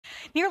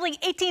Nearly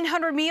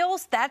 1,800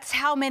 meals. That's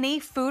how many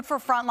Food for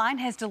Frontline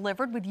has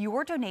delivered with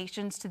your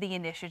donations to the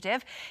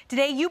initiative.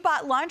 Today, you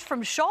bought lunch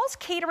from Shaw's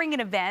Catering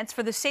and Events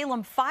for the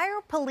Salem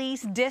Fire,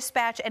 Police,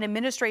 Dispatch, and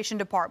Administration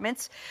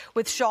departments.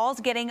 With Shaw's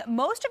getting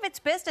most of its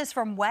business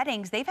from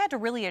weddings, they've had to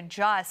really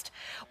adjust,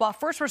 while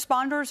first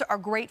responders are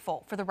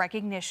grateful for the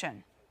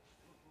recognition.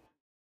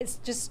 It's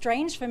just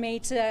strange for me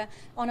to,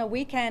 on a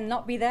weekend,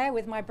 not be there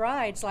with my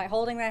brides, like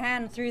holding their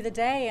hand through the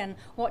day and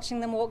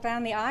watching them walk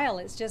down the aisle.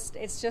 It's just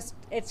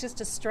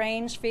a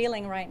strange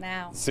feeling right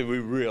now. So we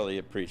really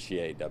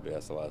appreciate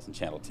WSLS and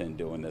Channel 10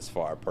 doing this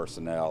for our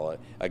personnel.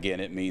 Again,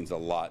 it means a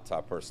lot to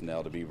our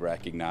personnel to be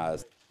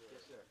recognized.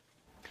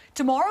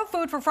 Tomorrow,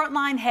 Food for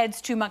Frontline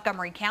heads to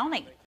Montgomery County.